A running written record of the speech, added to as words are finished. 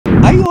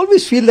I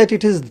always feel that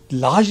it is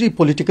largely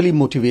politically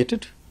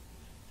motivated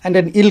and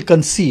an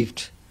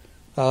ill-conceived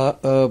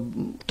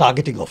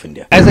targeting of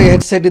India. As I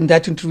had said in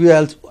that interview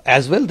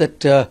as well,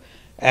 that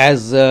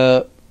as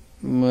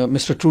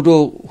Mr.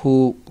 Trudeau,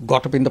 who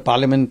got up in the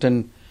parliament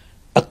and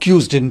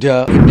accused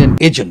Indian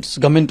agents,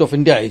 government of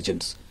India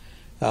agents,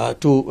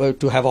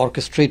 to have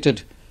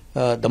orchestrated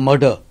the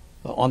murder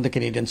on the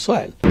Canadian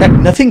soil, that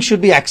nothing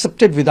should be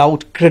accepted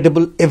without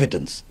credible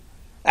evidence.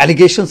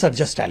 Allegations are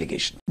just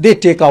allegations. They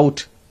take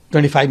out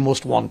 25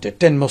 most wanted,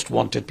 10 most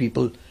wanted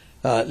people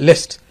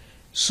list.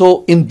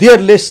 So in their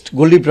list,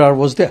 Goldie Brar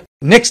was there.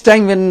 Next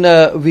time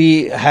when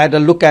we had a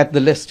look at the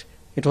list,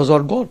 it was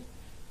all gone.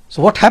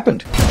 So what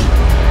happened?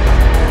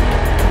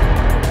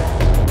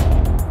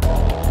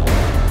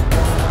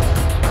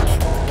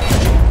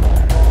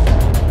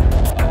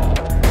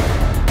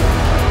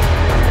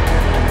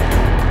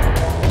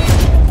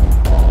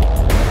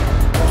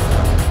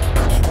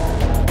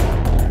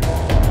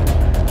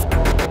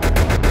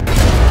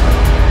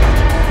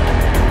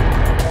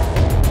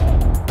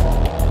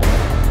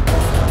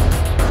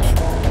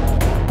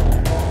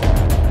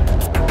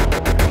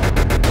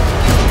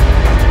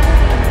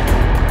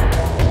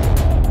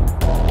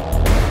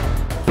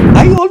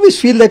 I always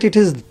feel that it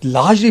is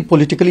largely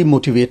politically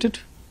motivated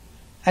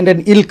and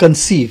an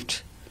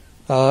ill-conceived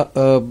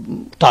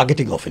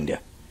targeting of India.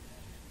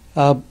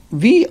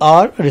 We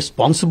are a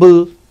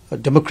responsible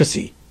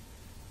democracy.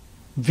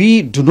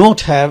 We do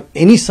not have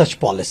any such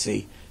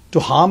policy to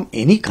harm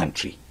any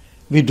country.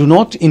 We do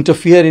not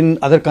interfere in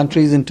other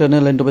countries'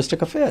 internal and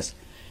domestic affairs.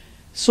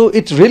 So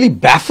it really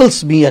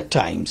baffles me at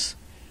times.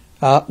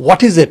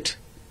 What is it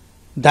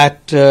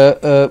that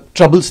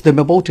troubles them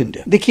about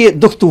India? देखिए,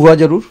 दुख तो हुआ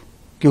जरूर,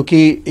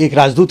 क्योंकि एक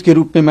राजदूत के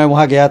रूप में मैं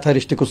वहां गया था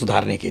रिश्ते को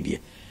सुधारने के लिए,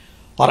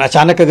 और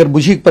अचानक अगर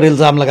मुझे पर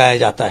इल्जाम लगाया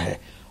जाता है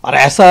और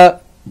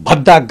ऐसा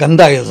भद्दा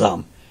गंदा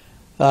इल्जाम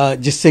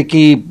जिससे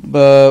कि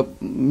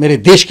मेरे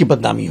देश की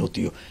बदनामी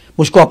होती हो,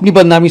 मुझको अपनी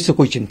बदनामी से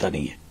कोई चिंता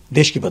नहीं है,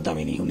 देश की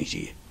बदनामी नहीं होनी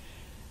चाहिए,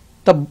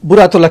 तब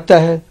बुरा तो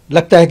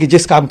लगता है कि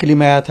जिस काम के लिए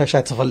मैं आया था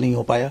शायद सफल नहीं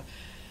हो पाया।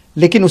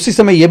 लेकिन उसी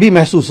समय यह भी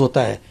महसूस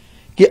होता है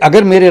कि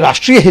अगर मेरे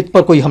राष्ट्रीय हित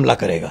पर कोई हमला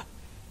करेगा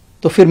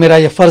तो फिर मेरा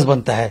यह फर्ज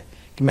बनता है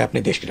कि मैं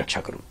अपने देश की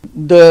रक्षा करूं।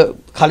 The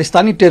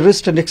Khalistani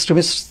terrorists and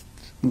extremists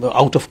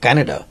out of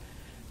Canada,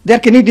 they are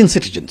Canadian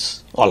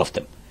citizens, all of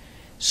them.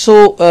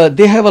 So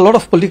they have a lot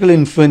of political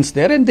influence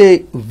there and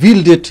they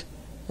wield it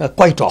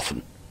quite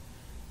often.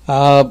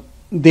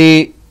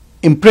 They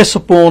impress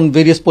upon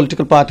various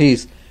political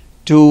parties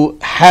to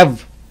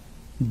have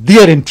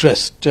their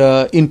interest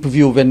in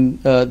view when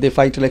they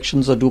fight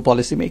elections or do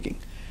policy making.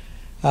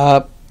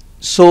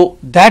 So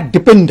that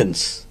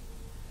dependence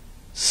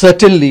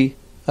certainly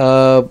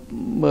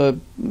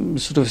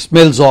sort of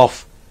smells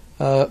of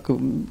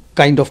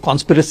kind of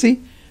conspiracy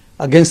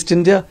against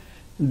India.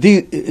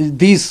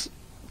 These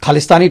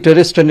Khalistani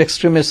terrorists and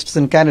extremists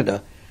in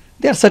Canada,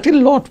 they are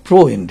certainly not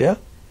pro-India,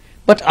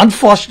 but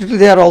unfortunately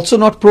they are also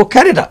not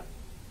pro-Canada,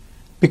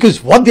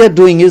 because what they are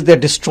doing is they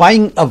are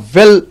destroying a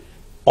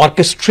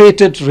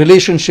well-orchestrated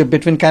relationship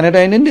between Canada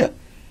and India.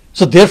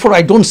 So therefore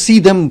I don't see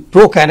them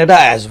pro-Canada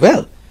as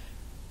well.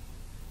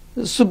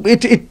 So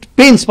it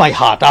pains my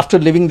heart. After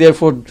living there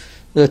for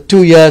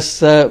 2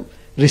 years,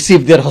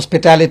 received their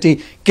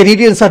hospitality.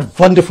 Canadians are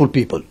wonderful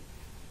people.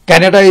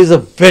 Canada is a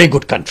very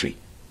good country.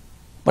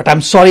 But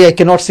I'm sorry, I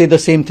cannot say the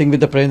same thing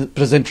with the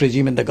present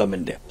regime and the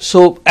government there.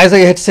 So as I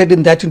had said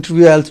in that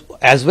interview as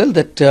well,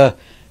 that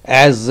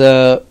as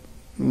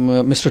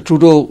Mr.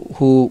 Trudeau,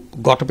 who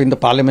got up in the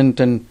parliament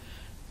and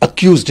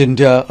accused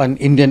India and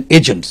Indian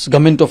agents,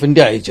 government of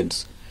India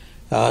agents,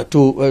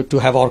 to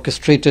have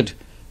orchestrated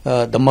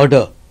the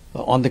murder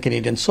on the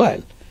Canadian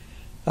soil,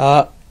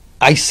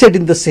 I said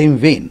in the same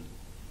vein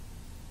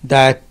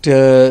that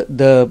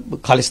the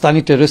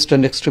Khalistani terrorists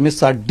and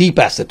extremists are deep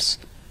assets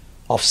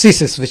of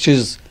CSIS, which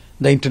is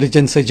the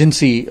intelligence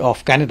agency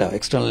of Canada,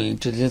 external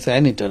intelligence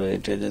and internal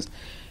intelligence.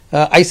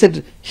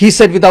 He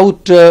said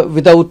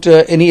without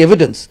any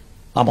evidence.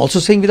 I'm also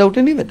saying without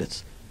any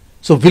evidence.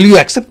 So will you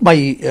accept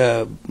my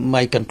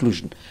my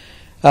conclusion?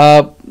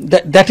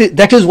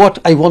 That is what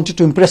I wanted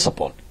to impress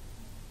upon.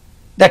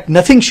 That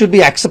nothing should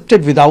be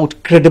accepted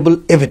without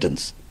credible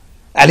evidence.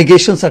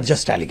 Allegations are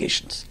just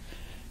allegations.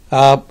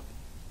 Therefore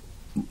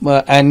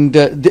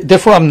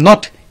I'm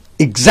not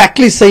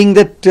exactly saying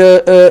that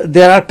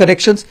there are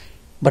connections,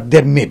 but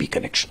there may be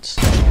connections.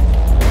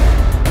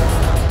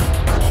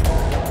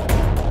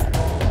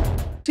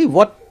 See,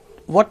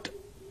 what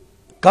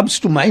comes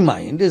to my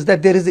mind is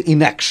that there is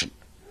inaction.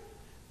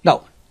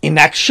 Now,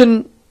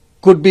 inaction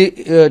could be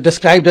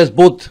described as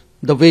both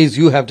the ways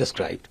you have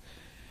described.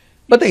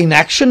 But the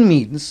inaction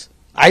means,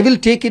 I will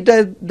take it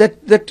as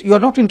that you are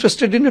not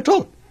interested in at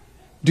all.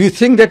 Do you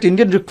think that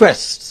Indian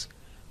requests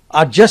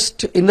are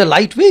just in the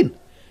light vein?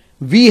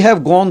 We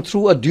have gone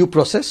through a due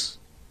process.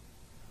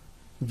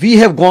 We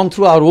have gone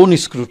through our own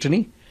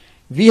scrutiny.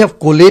 We have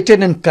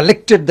collated and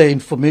collected the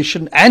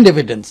information and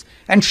evidence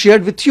and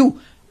shared with you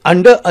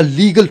under a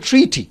legal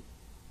treaty,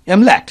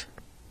 MLAT.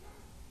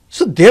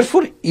 So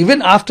therefore,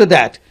 even after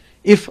that,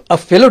 if a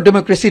fellow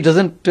democracy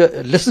doesn't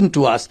listen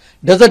to us,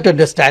 doesn't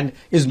understand,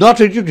 is not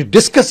ready to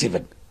discuss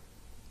even,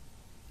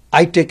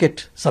 I take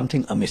it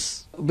something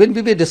amiss. When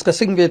we were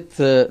discussing with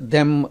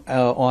them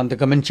on the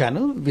government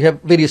channel, we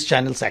have various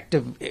channels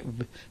active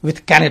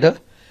with Canada.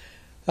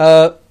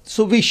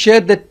 So we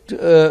shared that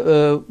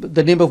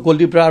the name of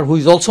Goldie Brar, who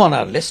is also on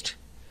our list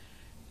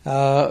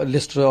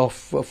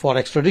for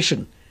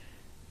extradition.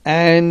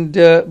 And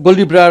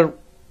Goldie Brar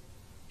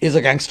is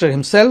a gangster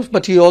himself,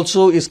 but he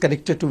also is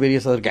connected to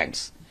various other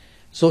gangs.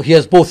 So he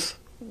has both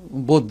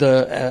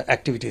the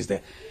activities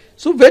there.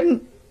 So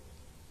when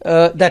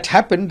that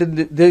happened,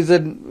 there is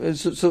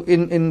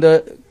in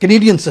the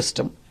Canadian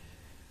system,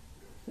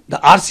 the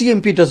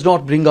RCMP does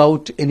not bring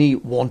out any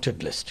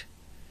wanted list,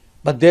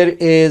 but there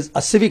is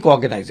a civic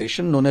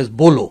organization known as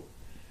BOLO.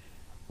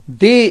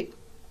 They,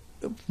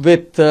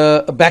 with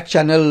a back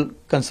channel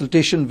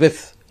consultation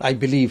with, I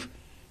believe,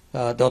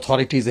 the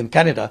authorities in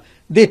Canada,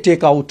 they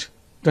take out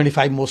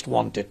 25 most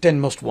wanted, 10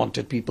 most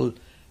wanted people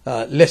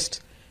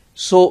list.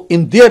 So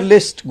in their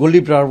list,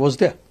 Goldie Brar was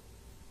there.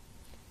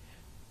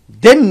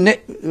 Then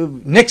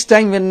next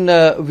time when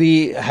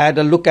we had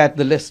a look at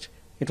the list,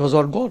 it was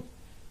all gone.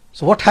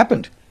 So what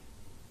happened?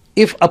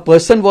 If a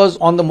person was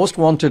on the most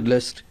wanted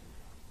list,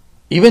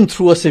 even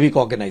through a civic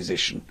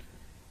organization,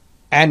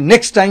 and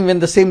next time when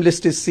the same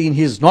list is seen,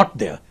 he is not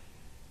there,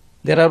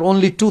 there are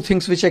only two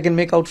things which I can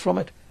make out from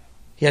it.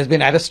 He has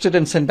been arrested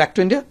and sent back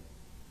to India,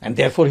 and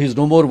therefore he is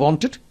no more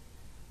wanted,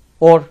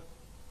 or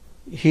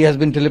he has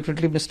been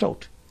deliberately missed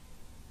out.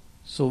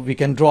 So we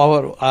can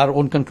draw our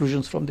own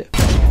conclusions from there.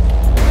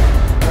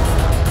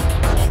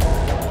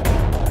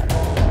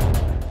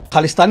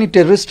 Khalistani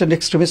terrorists and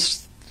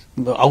extremists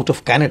out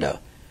of Canada,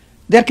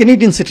 they are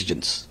Canadian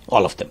citizens,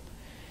 all of them.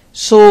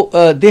 So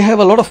they have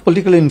a lot of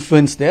political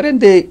influence there, and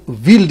they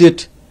wield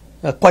it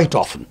quite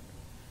often.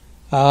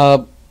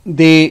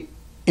 They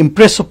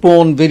impress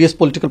upon various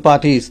political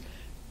parties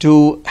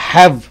to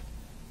have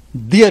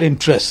their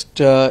interest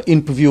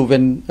in view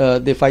when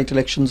they fight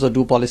elections or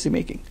do policy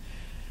making.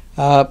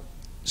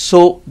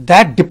 So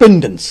that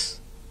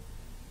dependence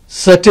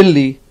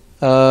certainly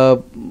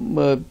sort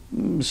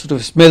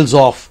of smells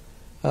of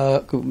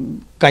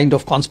kind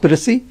of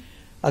conspiracy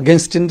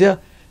against India.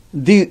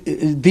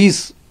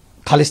 These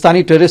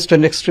Khalistani terrorists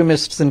and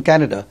extremists in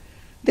Canada,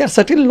 they are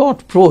certainly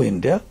not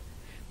pro-India,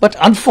 but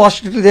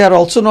unfortunately they are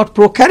also not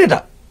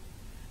pro-Canada,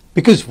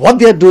 because what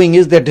they are doing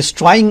is they are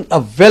destroying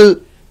a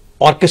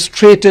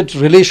well-orchestrated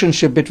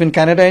relationship between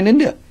Canada and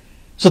India.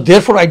 So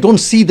therefore I don't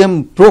see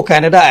them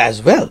pro-Canada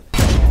as well.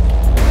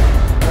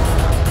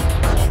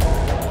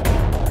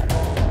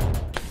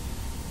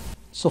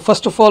 So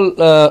first of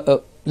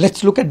all,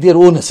 let's look at their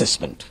own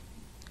assessment.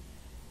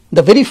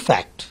 The very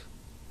fact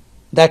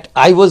that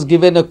I was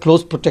given a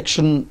close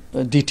protection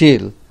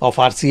detail of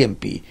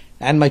RCMP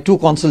and my two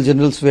consul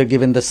generals were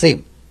given the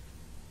same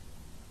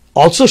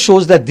also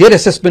shows that their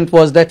assessment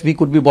was that we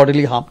could be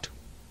bodily harmed.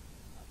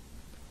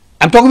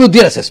 I'm talking about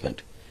their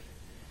assessment.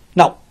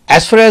 Now,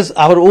 as far as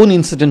our own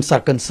incidents are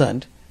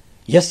concerned,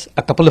 yes,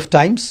 a couple of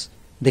times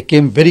they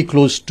came very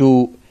close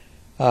to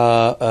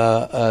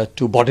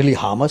bodily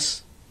harm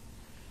us.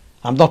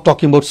 I'm not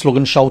talking about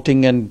slogan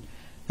shouting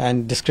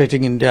and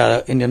discrediting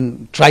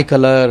Indian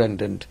tricolor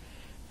and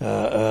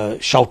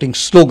shouting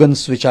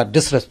slogans which are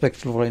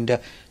disrespectful for India.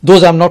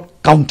 Those I'm not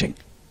counting.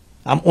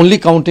 I'm only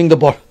counting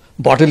the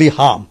bodily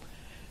harm.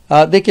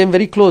 They came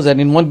very close,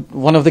 and in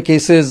one of the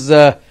cases,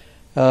 a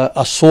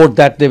sword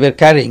that they were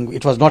carrying,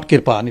 it was not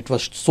kirpan, it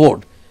was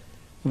sword,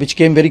 which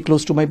came very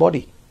close to my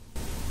body.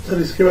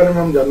 Sir, इसके बारे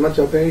में हम जानना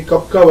चाहते हैं कि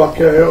कब का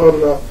वाकया है,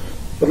 और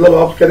मतलब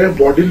आप कह रहे हैं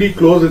बॉडीली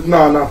क्लोज इतना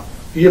आना,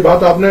 ये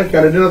बात आपने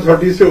कैनेडियन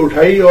अथॉरिटी से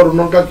उठाई और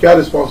उनका क्या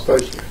रिस्पांस था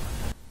इसमें?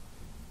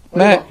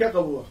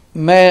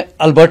 मैं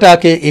अल्बर्टा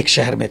के एक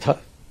शहर में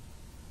था,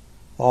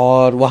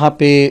 और वहां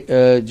पे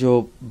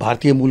जो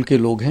भारतीय मूल के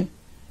लोग हैं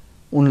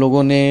उन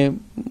लोगों ने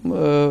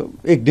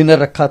एक डिनर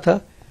रखा था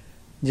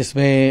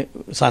जिसमें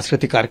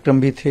सांस्कृतिक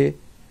कार्यक्रम भी थे,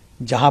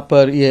 जहां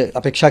पर ये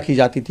अपेक्षा की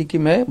जाती थी कि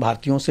मैं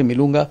भारतीयों से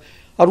मिलूंगा,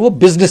 और वो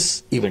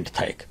बिजनेस इवेंट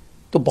था एक,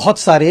 तो बहुत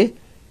सारे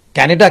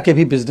कनाडा के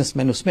भी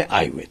बिजनेसमैन उसमें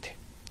आए हुए थे,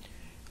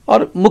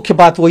 और मुख्य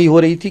बात वही हो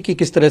रही थी कि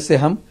किस तरह से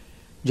हम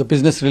जो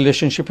बिजनेस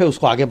रिलेशनशिप है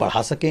उसको आगे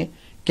बढ़ा सकें,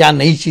 क्या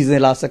नई चीजें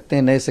ला सकते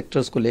हैं, नए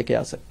सेक्टर्स को लेके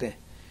आ सकते हैं।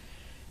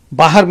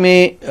 बाहर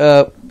में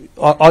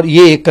और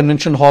ये एक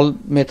कन्वेंशन हॉल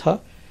में था,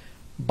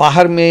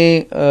 बाहर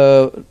में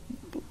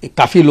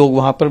काफी लोग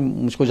वहां पर,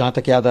 मुझको जहां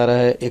तक याद आ रहा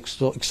है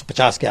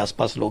 150 के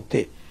आसपास लोग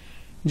थे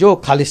जो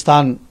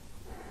खालिस्तान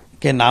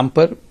के नाम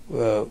पर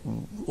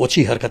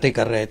ओछी हरकतें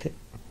कर रहे थे,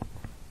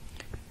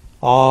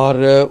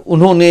 और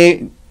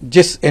उन्होंने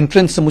जिस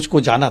एंट्रेंस से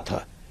मुझको जाना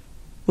था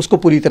उसको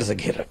पूरी तरह से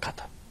घेर रखा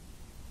था।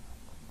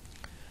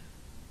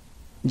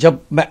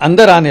 जब मैं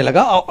अंदर आने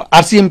लगा,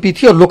 आरसीएमपी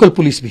थी और लोकल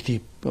पुलिस भी थी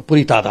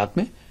पूरी तादाद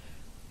में।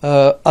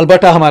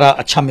 अल्बर्टा हमारा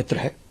अच्छा मित्र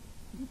है,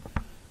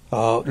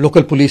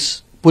 लोकल पुलिस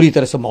पूरी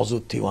तरह से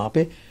मौजूद थी वहां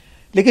पे,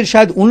 लेकिन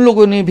शायद उन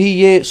लोगों ने भी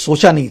ये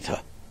सोचा नहीं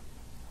था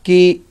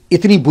कि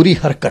इतनी बुरी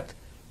हरकत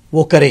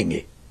वो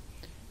करेंगे,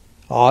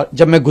 और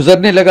जब मैं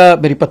गुजरने लगा,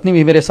 मेरी पत्नी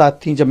भी मेरे साथ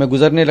थी, जब मैं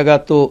गुजरने लगा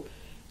तो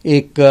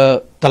एक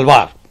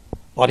तलवार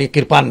और एक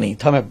किरपान नहीं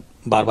था, मैं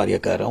बार बार ये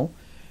कह रहा हूं।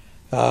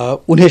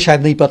 उन्हें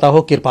शायद नहीं पता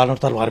हो किरपान और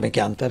तलवार में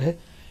क्या अंतर है,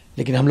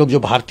 लेकिन हम लोग जो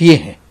भारतीय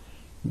हैं,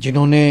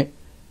 जिन्होंने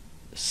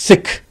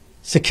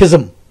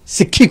सिखिज्म,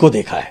 सिक्खी को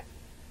देखा है,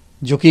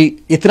 जो कि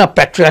इतना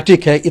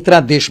पैट्रियाटिक है, इतना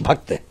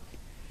देशभक्त है,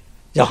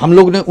 जब हम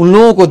लोग ने उन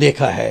लोगों को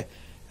देखा है,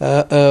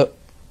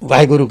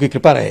 वाहेगुरु की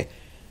कृपा रहे,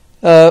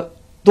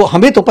 तो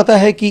हमें तो पता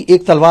है कि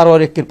एक तलवार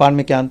और एक किरपान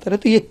में क्या अंतर है।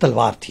 तो ये एक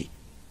तलवार थी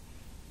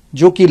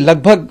जो कि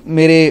लगभग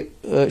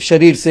मेरे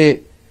शरीर से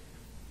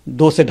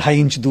 2 से 2.5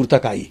 इंच दूर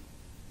तक आई।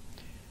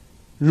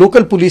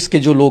 लोकल पुलिस के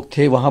जो लोग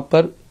थे वहां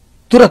पर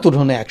तुरंत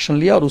उन्होंने एक्शन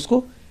लिया और उसको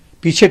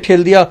पीछे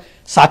ठेल दिया।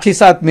 साथ ही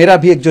साथ मेरा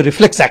भी एक जो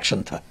रिफ्लेक्स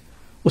एक्शन था,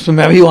 उसमें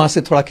मैं भी वहां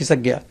से थोड़ा खिसक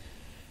गया।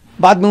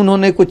 बाद में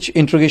उन्होंने कुछ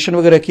इंट्रोगेशन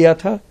वगैरह किया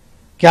था,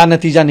 क्या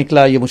नतीजा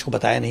निकला ये मुझको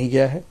बताया नहीं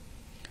गया है।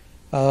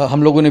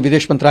 हम लोगों ने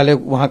विदेश मंत्रालय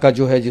वहां का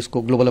जो है,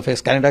 जिसको ग्लोबल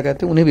अफेयर्स कनाडा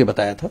कहते हैं, उन्हें भी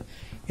बताया था,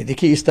 ये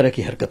देखिए इस तरह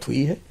की हरकत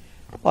हुई है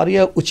और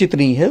यह उचित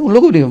नहीं है। उन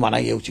लोगों ने भी माना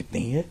यह उचित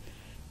नहीं है।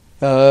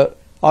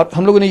 और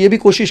हम लोगों ने यह भी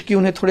कोशिश की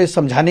उन्हें थोड़े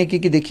समझाने की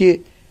कि देखिए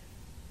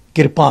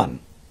किरपान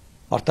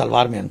और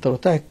तलवार में अंतर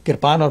होता है,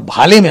 किरपान और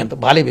भाले में अंतर,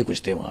 भाले भी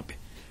कुछ थे वहां पे,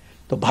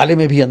 तो भाले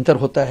में भी अंतर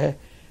होता है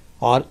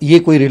और ये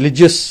कोई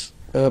रिलीजियस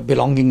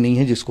बिलोंगिंग नहीं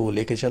है जिसको वो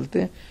लेके चलते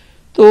हैं।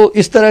 तो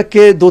इस तरह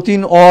के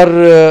 2-3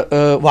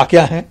 और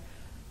वाकया हैं,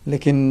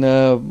 लेकिन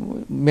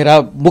मेरा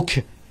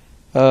मुख्य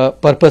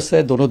पर्पस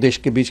है दोनों देश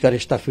के बीच का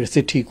रिश्ता फिर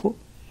से ठीक हो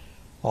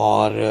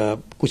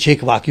और कुछ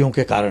एक वाकयों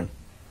के कारण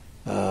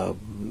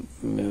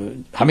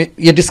हमें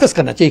ये डिस्कस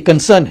करना चाहिए।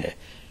 कंसर्न है,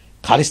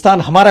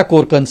 खालिस्तान हमारा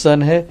कोर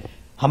कंसर्न है,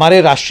 हमारे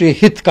राष्ट्रीय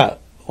हित का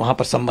वहां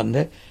पर संबंध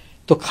है,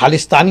 तो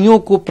खालिस्तानियों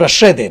को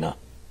प्रश्रय देना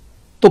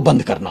तो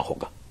बंद करना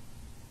होगा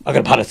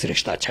अगर भारत से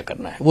रिश्ता अच्छा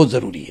करना है, वो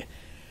जरूरी है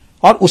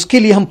और उसके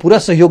लिए हम पूरा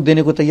सहयोग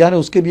देने को तैयार हैं।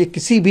 उसके लिए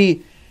किसी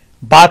भी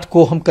बात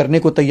को हम करने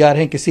को तैयार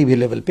हैं किसी भी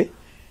लेवल पे,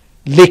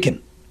 लेकिन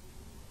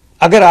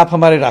अगर आप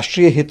हमारे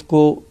राष्ट्रीय हित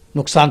को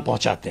नुकसान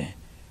पहुंचाते हैं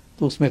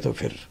तो उसमें तो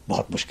फिर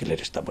बहुत मुश्किल है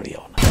रिश्ता बढ़िया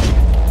होना।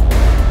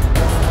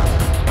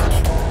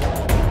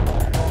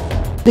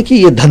 देखिए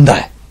ये धंधा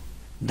है,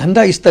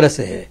 धंधा इस तरह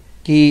से है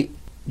कि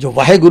जो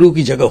वाहेगुरु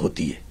की जगह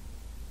होती है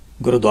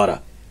गुरुद्वारा,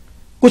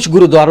 कुछ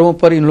गुरुद्वारों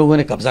पर इन लोगों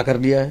ने कब्जा कर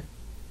लिया है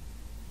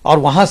और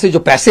वहां से जो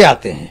पैसे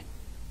आते हैं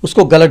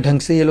उसको गलत ढंग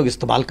से ये लोग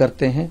इस्तेमाल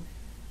करते हैं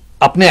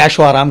अपने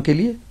ऐशो आराम के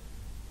लिए,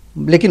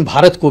 लेकिन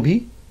भारत को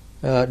भी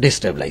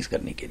डिस्टेबलाइज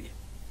करने के लिए।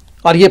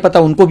 और ये पता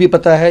उनको भी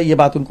पता है, ये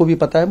बात उनको भी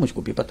पता है,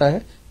 मुझको भी पता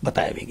है,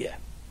 बताया भी गया है।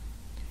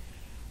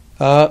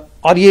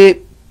 और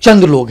ये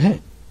चंद लोग हैं,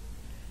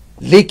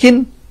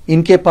 लेकिन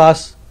इनके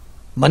पास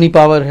मनी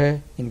पावर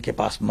है, इनके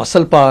पास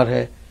मसल पावर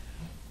है,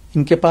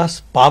 इनके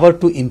पास पावर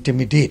टू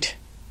इंटिमिडेट।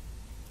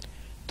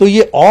 तो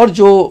ये और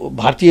जो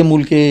भारतीय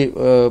मूल के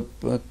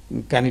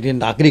कैनेडियन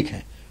नागरिक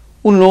हैं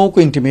उन लोगों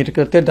को इंटिमेट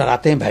करते हैं,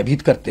 डराते हैं,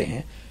 भयभीत करते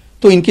हैं,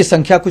 तो इनकी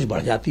संख्या कुछ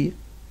बढ़ जाती है।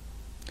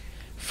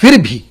 फिर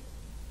भी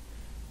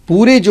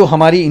पूरे जो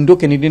हमारी इंडो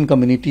कैनेडियन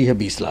कम्युनिटी है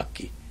 20 लाख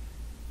की,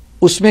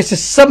 उसमें से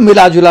सब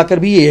मिला जुलाकर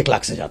भी ये 1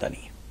 लाख से ज्यादा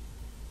नहीं है।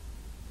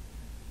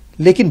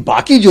 लेकिन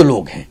बाकी जो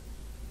लोग हैं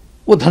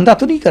वो धंधा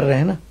तो नहीं कर रहे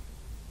हैं ना,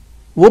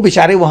 वो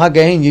बेचारे वहां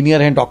गए हैं,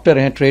 इंजीनियर हैं, डॉक्टर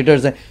हैं,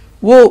 ट्रेडर्स हैं,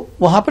 वो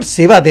वहां पर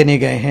सेवा देने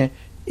गए हैं,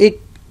 एक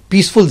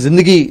पीसफुल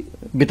जिंदगी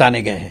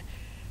बिताने गए हैं,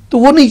 तो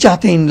वो नहीं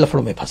चाहते इन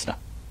लफड़ों में फंसना।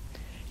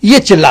 ये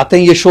चिल्लाते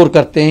हैं, ये शोर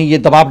करते हैं, ये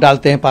दबाव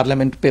डालते हैं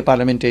पार्लियामेंट पे,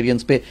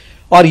 पार्लियामेंटेरियंस पे,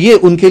 और ये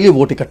उनके लिए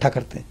वोट इकट्ठा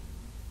करते हैं।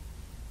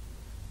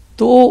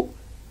 तो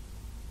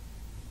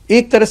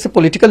एक तरह से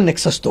पॉलिटिकल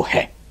नेक्सस तो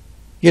है,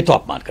 ये तो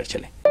आप मानकर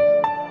चलें।